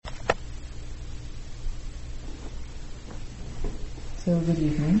So good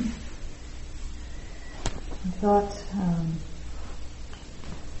evening. I thought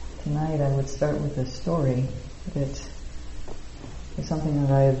tonight I would start with a story that is something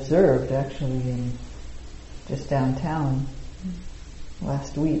that I observed actually in just downtown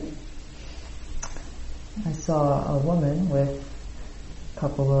last week. I saw a woman with a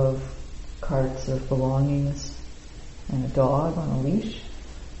couple of carts of belongings and a dog on a leash,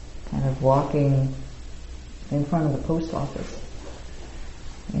 kind of walking in front of the post office.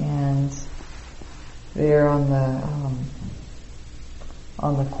 And there on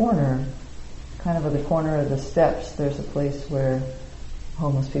the corner, kind of at the corner of the steps, there's a place where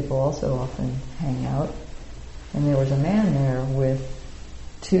homeless people also often hang out. And there was a man there with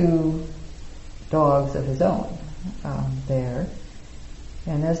two dogs of his own there.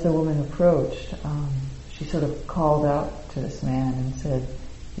 And as the woman approached, she sort of called out to this man and said,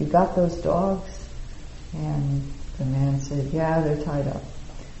 "You got those dogs?" And the man said, "Yeah, they're tied up."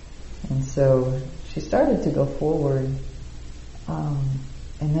 And so she started to go forward, and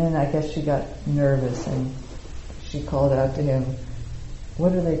then I guess she got nervous and she called out to him,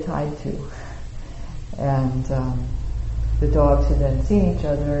 "What are they tied to?" And the dogs had then seen each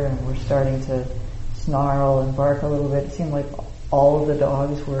other and were starting to snarl and bark a little bit. It seemed like all of the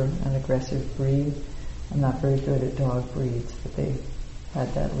dogs were an aggressive breed. I'm not very good at dog breeds, but they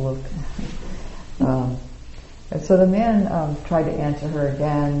had that look. And so the man tried to answer her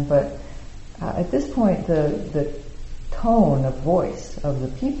again, but at this point the tone of voice of the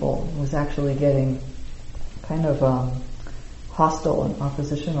people was actually getting kind of hostile and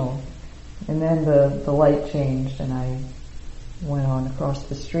oppositional. And then the light changed and I went on across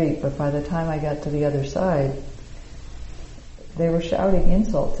the street, but by the time I got to the other side, they were shouting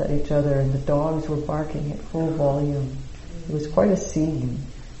insults at each other and the dogs were barking at full volume. It was quite a scene,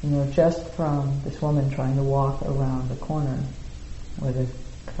 just from this woman trying to walk around the corner where the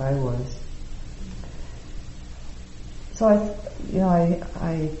guy was. So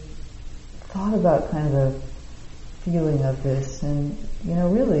I thought about kind of the feeling of this, and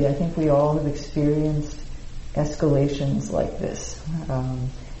really I think we all have experienced escalations like this,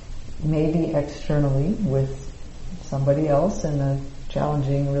 maybe externally with somebody else in a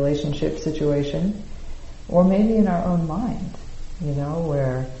challenging relationship situation, or maybe in our own mind,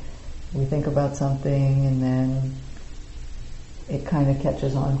 where we think about something and then it kind of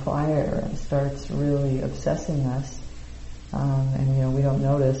catches on fire and starts really obsessing us, and we don't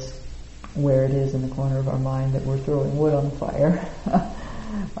notice where it is in the corner of our mind that we're throwing wood on the fire.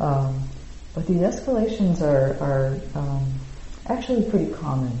 But these escalations are actually pretty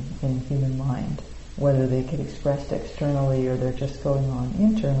common in the human mind, whether they get expressed externally or they're just going on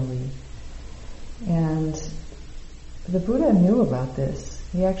internally. And the Buddha knew about this.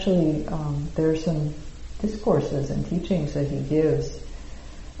 He actually, there are some discourses and teachings that he gives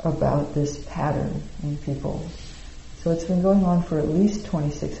about this pattern in people. So it's been going on for at least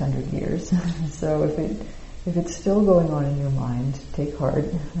 2,600 years. So if it's still going on in your mind, take heart.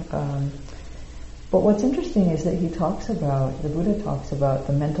 But what's interesting is that the Buddha talks about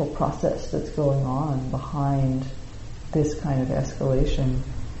the mental process that's going on behind this kind of escalation,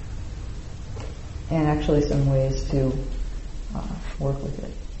 and actually some ways to work with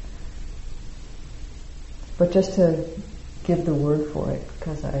it. But just to give the word for it,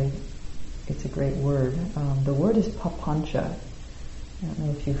 because it's a great word. The word is papancha. I don't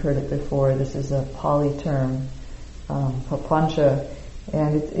know if you've heard it before. This is a Pali term, papancha,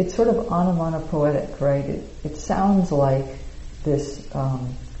 and it's sort of onomatopoetic, right? It sounds like this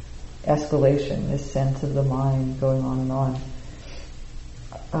escalation, this sense of the mind going on and on.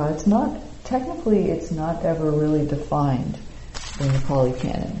 It's not ever really defined in the Pali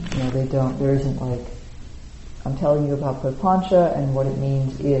Canon. There isn't like, I'm telling you about papancha and what it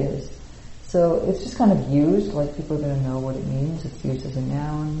means is. So it's just kind of used, like people are going to know what it means. It's used as a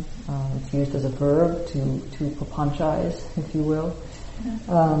noun. It's used as a verb to papanchize, if you will.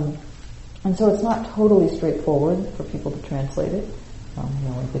 And so it's not totally straightforward for people to translate it.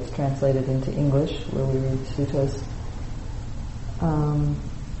 If it's translated into English, where we read suttas.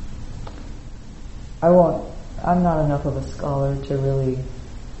 I'm not enough of a scholar to really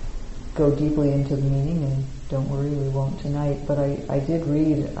go deeply into the meaning, and don't worry, we won't tonight, but I did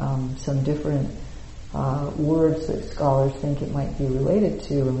read some different words that scholars think it might be related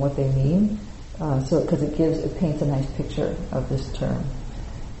to and what they mean, because it paints a nice picture of this term.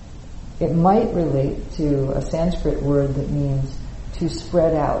 It might relate to a Sanskrit word that means to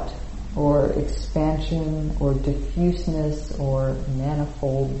spread out, or expansion, or diffuseness, or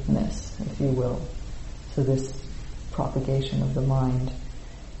manifoldness, if you will. So this propagation of the mind.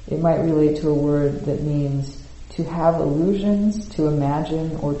 It might relate to a word that means to have illusions, to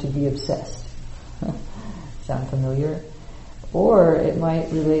imagine, or to be obsessed. Sound familiar? Or it might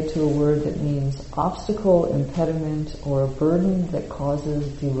relate to a word that means obstacle, impediment, or a burden that causes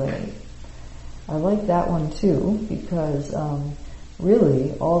delay. I like that one too, because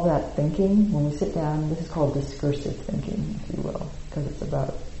really all that thinking, when we sit down, this is called discursive thinking, if you will, because it's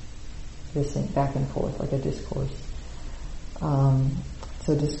about this back and forth, like a discourse.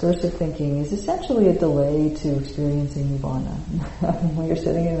 So discursive thinking is essentially a delay to experiencing nirvana. When you're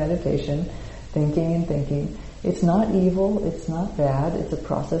sitting in meditation, thinking and thinking, it's not evil, it's not bad, it's a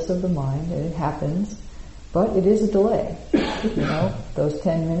process of the mind, and it happens, but it is a delay. Those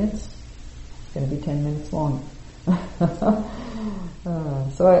 10 minutes, it's going to be 10 minutes long.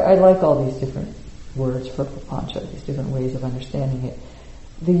 So I like all these different words for papancha, these different ways of understanding it.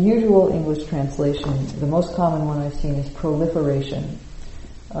 The usual English translation, the most common one I've seen is proliferation.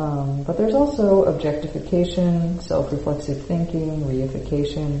 But there's also objectification, self-reflexive thinking,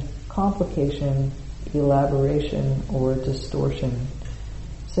 reification, complication, elaboration, or distortion.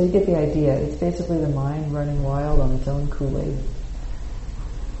 So you get the idea. It's basically the mind running wild on its own Kool-Aid.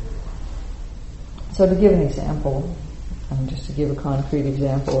 So to give an example, just to give a concrete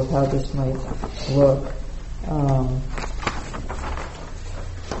example of how this might look,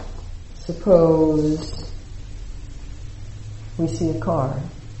 suppose we see a car,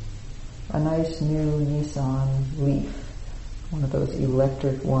 a nice new Nissan Leaf, one of those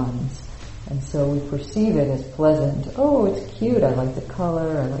electric ones. And so we perceive it as pleasant. Oh, it's cute. I like the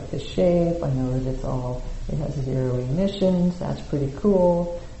color. I like the shape. I know that it has 0 emissions. That's pretty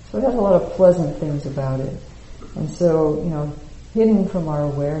cool. So it has a lot of pleasant things about it. And so, hidden from our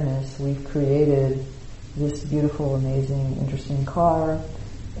awareness, we've created this beautiful, amazing, interesting car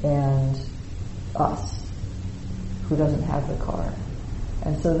and us, who doesn't have the car.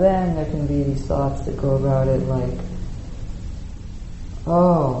 And so then there can be these thoughts that go about it like,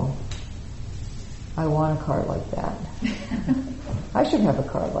 oh, I want a car like that. I should have a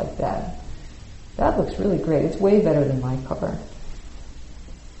car like that. That looks really great. It's way better than my car.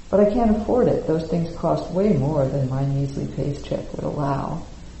 But I can't afford it. Those things cost way more than my measly paycheck would allow.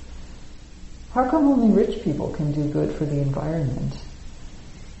 How come only rich people can do good for the environment?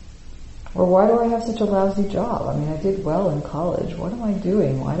 Or why do I have such a lousy job? I mean, I did well in college. What am I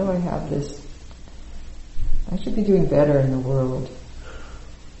doing? Why do I have this? I should be doing better in the world.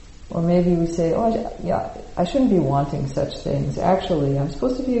 Or maybe we say, I shouldn't be wanting such things. Actually, I'm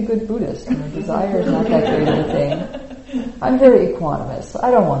supposed to be a good Buddhist, and desire is not that great of a thing. I'm very equanimous.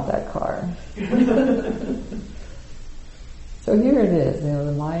 I don't want that car. So here it is,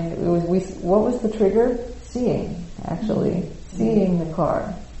 the mind, what was the trigger? Seeing, actually. Seeing the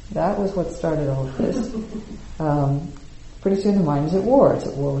car. That was what started all of this. Pretty soon the mind is at war. It's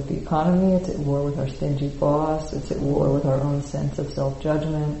at war with the economy, it's at war with our stingy boss, it's at war with our own sense of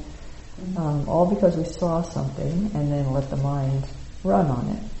self-judgment. All because we saw something and then let the mind run on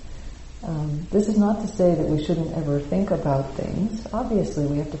it. This is not to say that we shouldn't ever think about things. Obviously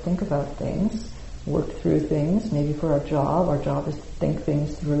we have to think about things, work through things, maybe for our job. Our job is to think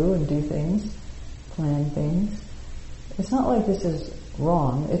things through and do things, plan things. It's not like this is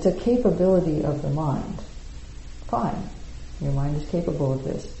wrong. It's a capability of the mind. Fine. Your mind is capable of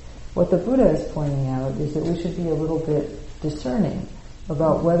this. What the Buddha is pointing out is that we should be a little bit discerning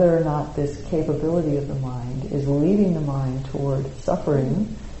about whether or not this capability of the mind is leading the mind toward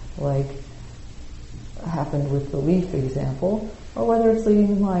suffering, like happened with the leaf example, or whether it's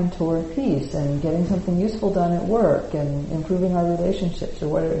leading the mind toward peace and getting something useful done at work and improving our relationships, or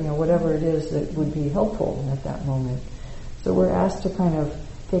whatever it is that would be helpful at that moment. So we're asked to kind of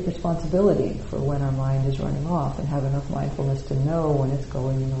take responsibility for when our mind is running off and have enough mindfulness to know when it's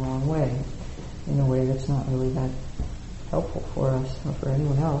going in the wrong way, in a way that's not really that helpful for us or for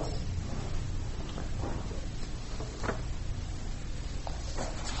anyone else.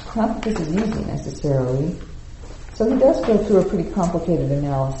 Not that this is easy necessarily. So he does go through a pretty complicated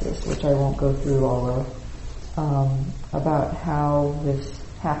analysis, which I won't go through all of, about how this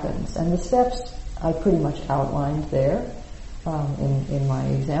happens. And the steps I pretty much outlined there in my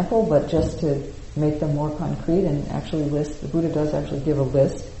example, but just to make them more concrete and actually list, the Buddha does actually give a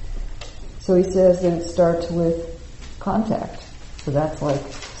list. So he says that it starts with contact. So that's like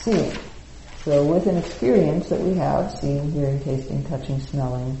seeing. So with an experience that we have, seeing, hearing, tasting, touching,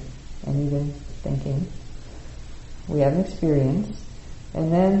 smelling, and even thinking, we have an experience.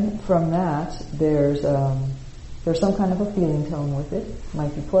 And then from that, there's some kind of a feeling tone with it.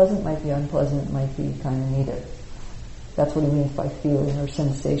 Might be pleasant, might be unpleasant, might be kind of neither. That's what he means by feeling or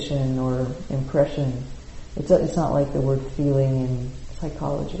sensation or impression. It's not like the word feeling in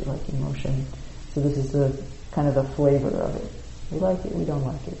psychology, like emotion. So this is the kind of the flavor of it. We like it, we don't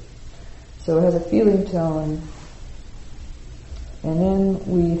like it. So it has a feeling tone, and then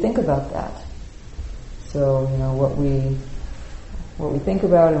we think about that. So, what we think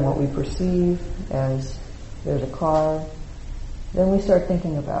about and what we perceive as there's a car, then we start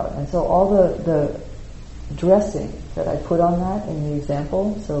thinking about. And so all the dressing that I put on that in the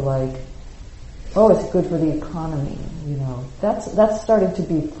example, so like, oh, it's good for the economy, that's starting to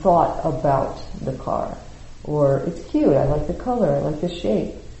be thought about the car. Or it's cute, I like the color, I like the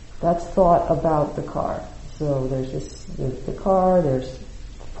shape. That's thought about the car. So there's the car, there's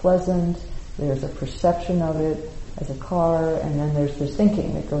pleasant, there's a perception of it as a car, and then there's this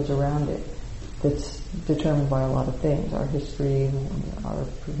thinking that goes around it that's determined by a lot of things, our history, our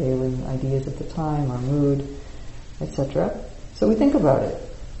prevailing ideas at the time, our mood, etc. So we think about it.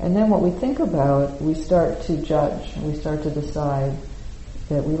 And then what we think about, we start to judge, and we start to decide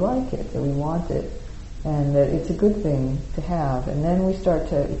that we like it, that we want it, and that it's a good thing to have. And then we start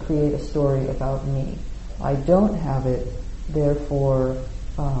to create a story about me. I don't have it, therefore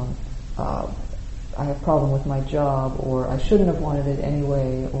I have a problem with my job, or I shouldn't have wanted it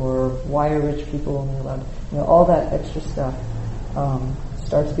anyway, or why are rich people only allowed, all that extra stuff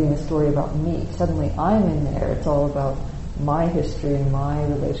starts being a story about me. Suddenly I'm in there. It's all about my history, my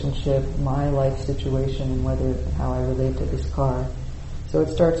relationship, my life situation, and how I relate to this car. So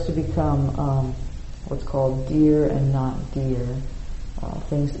it starts to become what's called dear and not dear.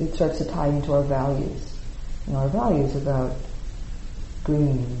 It starts to tie into our values. Our values about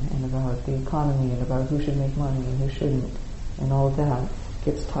green and about the economy and about who should make money and who shouldn't, and all of that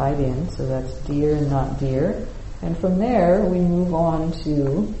gets tied in. So that's dear and not dear. And from there we move on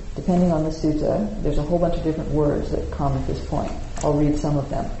to, depending on the sutta, there's a whole bunch of different words that come at this point. I'll read some of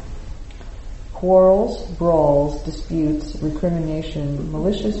them. Quarrels, brawls, disputes, recrimination,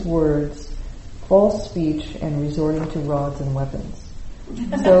 malicious words, false speech, and resorting to rods and weapons.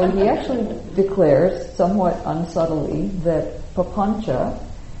 So he actually declares, somewhat unsubtly, that papancha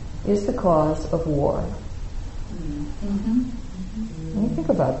is the cause of war. Mm-hmm. When you think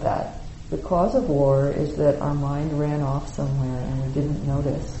about that, the cause of war is that our mind ran off somewhere and we didn't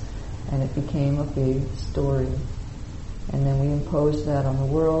notice, and it became a big story. And then we imposed that on the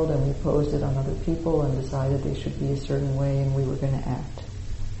world, and we imposed it on other people, and decided they should be a certain way, and we were going to act.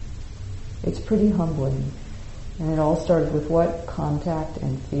 It's pretty humbling. And it all started with what? Contact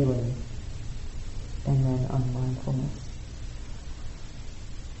and feeling. And then unmindfulness.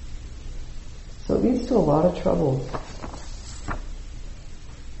 So it leads to a lot of trouble.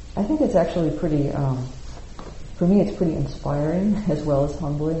 I think it's actually pretty, for me it's pretty inspiring as well as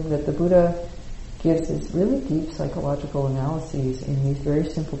humbling that the Buddha gives this really deep psychological analyses in these very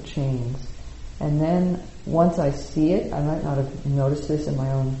simple chains. And then once I see it, I might not have noticed this in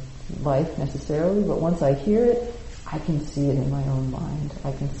my own life necessarily, but once I hear it, I can see it in my own mind.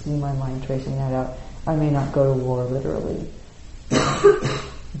 I can see my mind tracing that out. I may not go to war literally,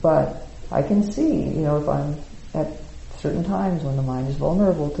 but I can see, if I'm at certain times when the mind is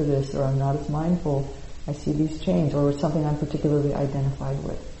vulnerable to this, or I'm not as mindful, I see these chains, or it's something I'm particularly identified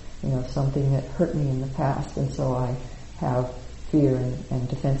with, something that hurt me in the past, and so I have fear and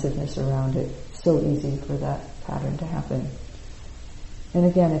defensiveness around it. So easy for that pattern to happen. And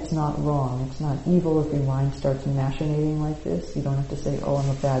again, it's not wrong. It's not evil if your mind starts machinating like this. You don't have to say, "Oh, I'm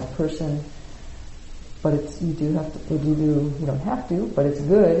a bad person." But you don't have to, but it's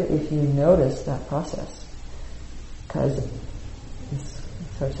good if you notice that process. Because it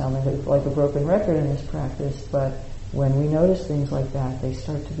starts sounding like a broken record in this practice, but when we notice things like that, they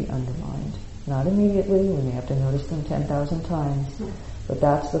start to be undermined. Not immediately, we may have to notice them 10,000 times, but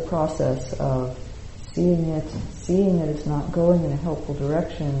that's the process of seeing that it's not going in a helpful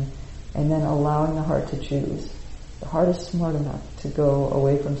direction, and then allowing the heart to choose. The heart is smart enough to go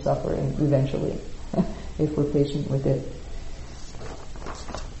away from suffering eventually, if we're patient with it.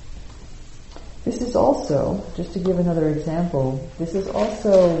 This is also, just to give another example, this is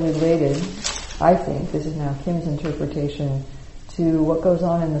also related, I think, this is now Kim's interpretation, to what goes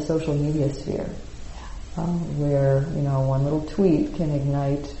on in the social media sphere, where, one little tweet can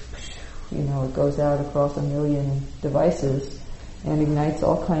ignite, it goes out across 1 million devices and ignites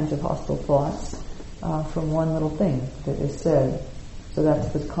all kinds of hostile thoughts from one little thing that is said. So that's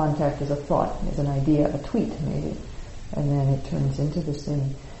the contact as a thought, as an idea, a tweet maybe, and then it turns into this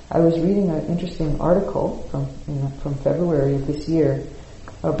thing. I was reading an interesting article from February of this year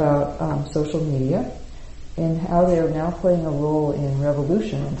about social media and how they are now playing a role in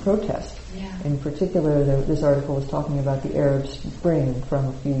revolution and protest. Yeah. In particular, this article was talking about the Arab Spring from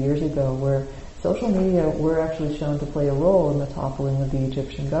a few years ago, where social media were actually shown to play a role in the toppling of the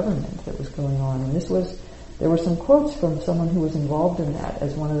Egyptian government that was going on. And this was there were some quotes from someone who was involved in that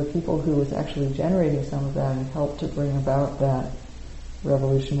as one of the people who was actually generating some of that and helped to bring about that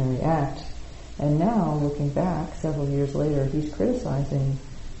revolutionary act. And now, looking back several years later, he's criticizing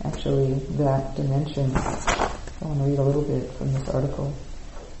actually that dimension. I want to read a little bit from this article.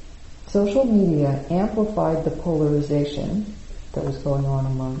 Social media amplified the polarization that was going on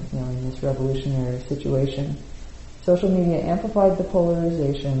among, in this revolutionary situation. Social media amplified the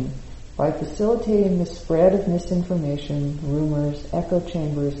polarization by facilitating the spread of misinformation, rumors, echo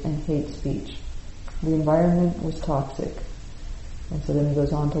chambers, and hate speech. The environment was toxic. And so then he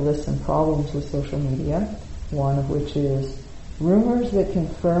goes on to list some problems with social media, one of which is rumors that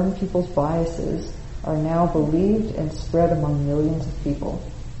confirm people's biases are now believed and spread among millions of people.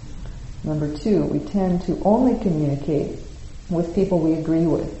 Number 2, we tend to only communicate with people we agree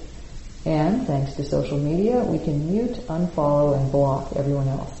with. And thanks to social media, we can mute, unfollow, and block everyone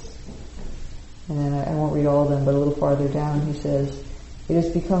else. And then I won't read all of them, but a little farther down he says, it has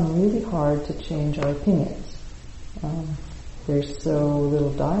become really hard to change our opinions. There's so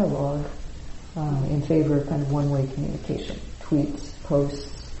little dialogue in favor of kind of one-way communication, tweets,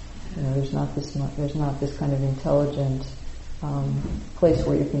 posts. There's not this kind of intelligent place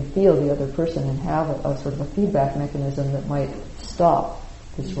where you can feel the other person and have a sort of a feedback mechanism that might stop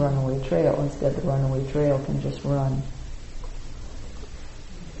this runaway trail. Instead, the runaway trail can just run.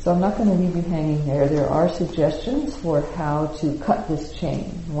 So I'm not going to leave you hanging there. There are suggestions for how to cut this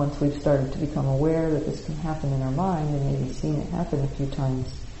chain once we've started to become aware that this can happen in our mind and maybe seen it happen a few times.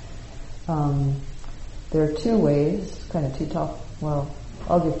 There are 2 ways, kind of 2 top, well,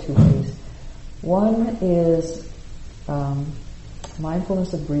 I'll give 2 ways. One is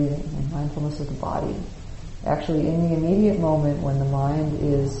mindfulness of breathing and mindfulness of the body. Actually, in the immediate moment when the mind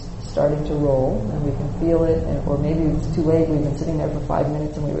is starting to roll and we can feel it, or maybe it's too late, we've been sitting there for 5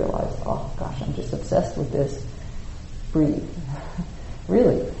 minutes and we realize, oh gosh, I'm just obsessed with this. Breathe.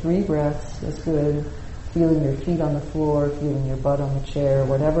 Really, 3 breaths is good. Feeling your feet on the floor, feeling your butt on the chair,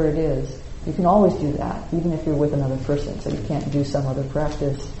 whatever it is. You can always do that, even if you're with another person, so you can't do some other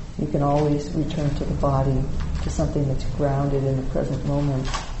practice. You can always return to the body, to something that's grounded in the present moment.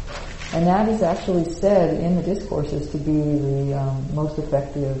 And that is actually said in the discourses to be the most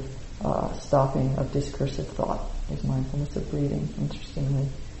effective stopping of discursive thought, is mindfulness of breathing, interestingly.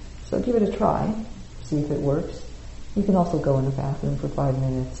 So give it a try, see if it works. You can also go in the bathroom for 5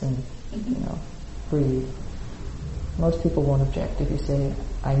 minutes and, breathe. Most people won't object if you say,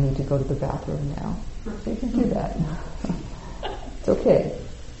 I need to go to the bathroom now. So you can do that. It's okay.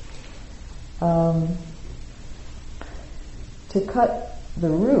 To cut the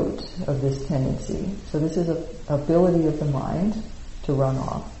root of this tendency, so this is an ability of the mind to run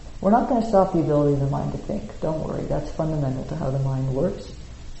off. We're not going to stop the ability of the mind to think. Don't worry, that's fundamental to how the mind works.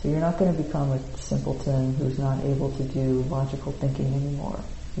 So you're not going to become a simpleton who's not able to do logical thinking anymore.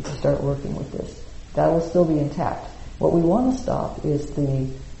 You can start working with this. That will still be intact. What we want to stop is the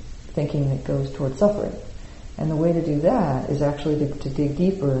thinking that goes toward suffering. And the way to do that is actually to dig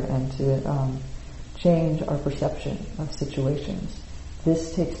deeper and to change our perception of situations.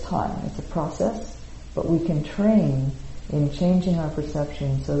 This takes time. It's a process, but we can train in changing our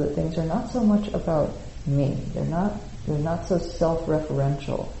perception so that things are not so much about me. They're not so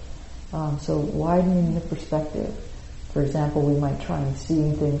self-referential. So widening the perspective. For example, we might try and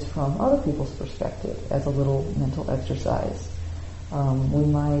see things from other people's perspective as a little mental exercise. We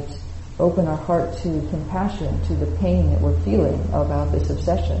might open our heart to compassion, to the pain that we're feeling about this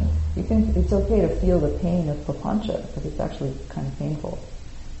obsession. It's okay to feel the pain of papancha, because it's actually kind of painful.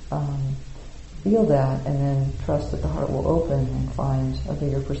 Feel that, and then trust that the heart will open and find a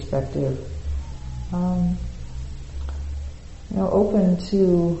bigger perspective. Open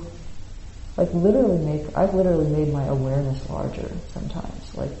to, I've literally made my awareness larger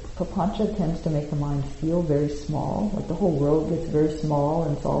sometimes. Like, papancha tends to make the mind feel very small. Like, the whole world gets very small,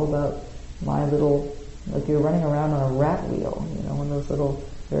 and it's all about my little, like you're running around on a rat wheel, one of those little,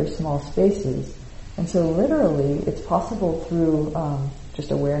 very small spaces. And so literally, it's possible through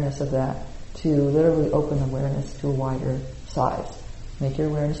just awareness of that to literally open awareness to a wider size. Make your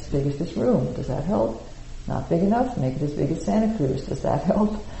awareness as big as this room. Does that help? Not big enough? Make it as big as Santa Cruz. Does that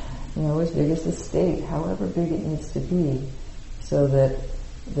help? As big as the state, however big it needs to be, so that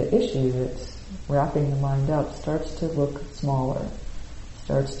the issue that's wrapping the mind up starts to look smaller,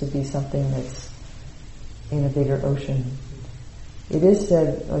 starts to be something that's in a bigger ocean. It is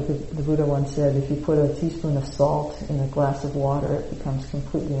said, like the Buddha once said, if you put a teaspoon of salt in a glass of water, it becomes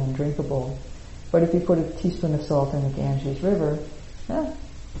completely undrinkable. But if you put a teaspoon of salt in the Ganges River,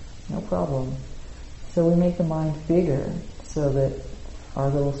 no problem. So we make the mind bigger so that our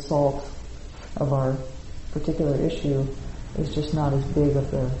little salt of our particular issue is just not as big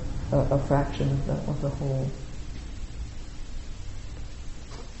of a fraction of the whole.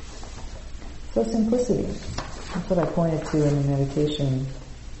 So simplicity, that's what I pointed to in the meditation.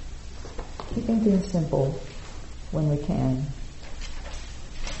 Keeping things simple when we can.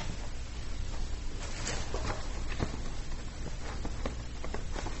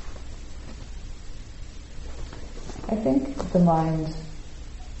 I think the mind,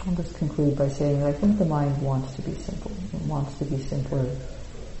 I'll just conclude by saying that I think the mind wants to be simple. It wants to be simpler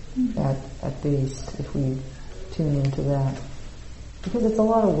at base, if we tune into that. Because it's a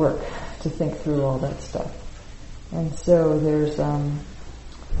lot of work to think through all that stuff. And so there's a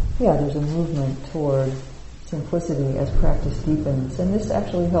movement toward simplicity as practice deepens. And this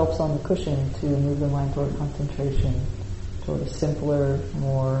actually helps on the cushion to move the mind toward concentration, toward a simpler,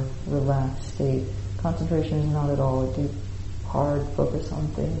 more relaxed state. Concentration is not at all a deep, hard focus on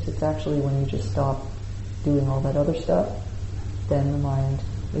things. It's actually when you just stop doing all that other stuff, then the mind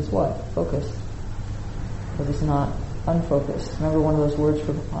is what? Focused. Because it's not unfocused. Remember one of those words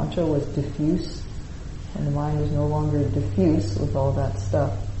for Papancha was diffuse? And the mind is no longer diffuse with all that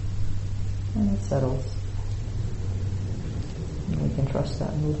stuff. And it settles. And we can trust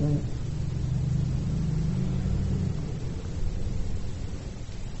that movement.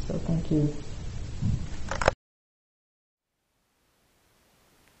 So thank you.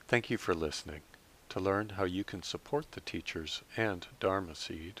 Thank you for listening. To learn how you can support the teachers and Dharma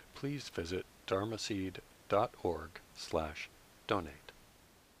Seed, please visit dharmaseed.org/donate.